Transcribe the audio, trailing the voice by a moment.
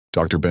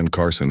Dr. Ben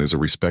Carson is a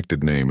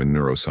respected name in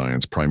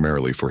neuroscience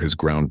primarily for his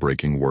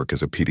groundbreaking work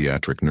as a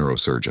pediatric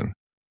neurosurgeon.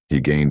 He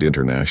gained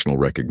international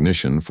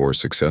recognition for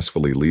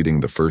successfully leading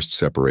the first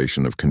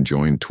separation of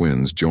conjoined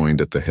twins joined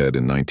at the head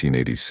in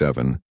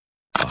 1987,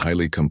 a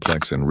highly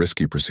complex and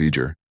risky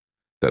procedure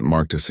that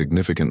marked a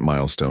significant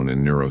milestone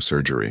in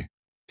neurosurgery.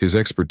 His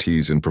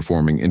expertise in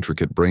performing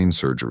intricate brain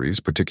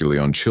surgeries, particularly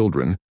on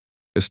children,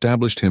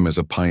 established him as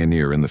a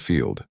pioneer in the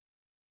field.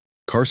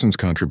 Carson's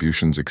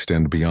contributions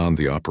extend beyond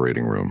the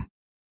operating room.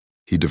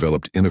 He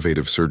developed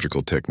innovative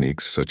surgical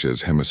techniques such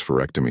as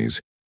hemispherectomies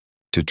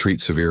to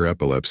treat severe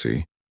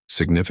epilepsy,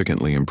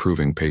 significantly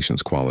improving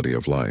patients' quality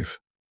of life.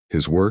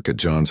 His work at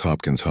Johns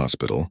Hopkins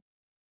Hospital,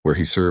 where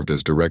he served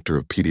as director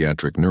of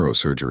pediatric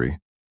neurosurgery,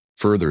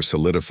 further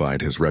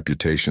solidified his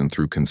reputation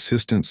through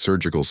consistent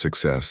surgical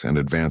success and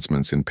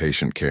advancements in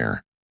patient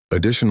care.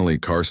 Additionally,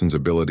 Carson's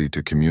ability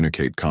to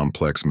communicate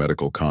complex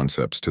medical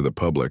concepts to the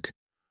public,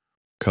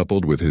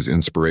 coupled with his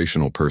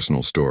inspirational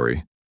personal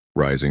story,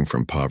 rising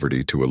from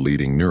poverty to a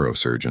leading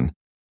neurosurgeon,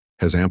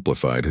 has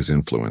amplified his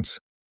influence.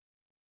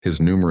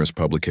 His numerous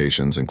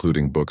publications,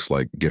 including books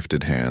like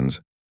Gifted Hands,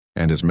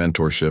 and his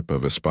mentorship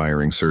of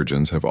aspiring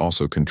surgeons have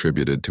also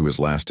contributed to his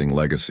lasting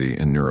legacy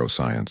in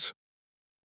neuroscience.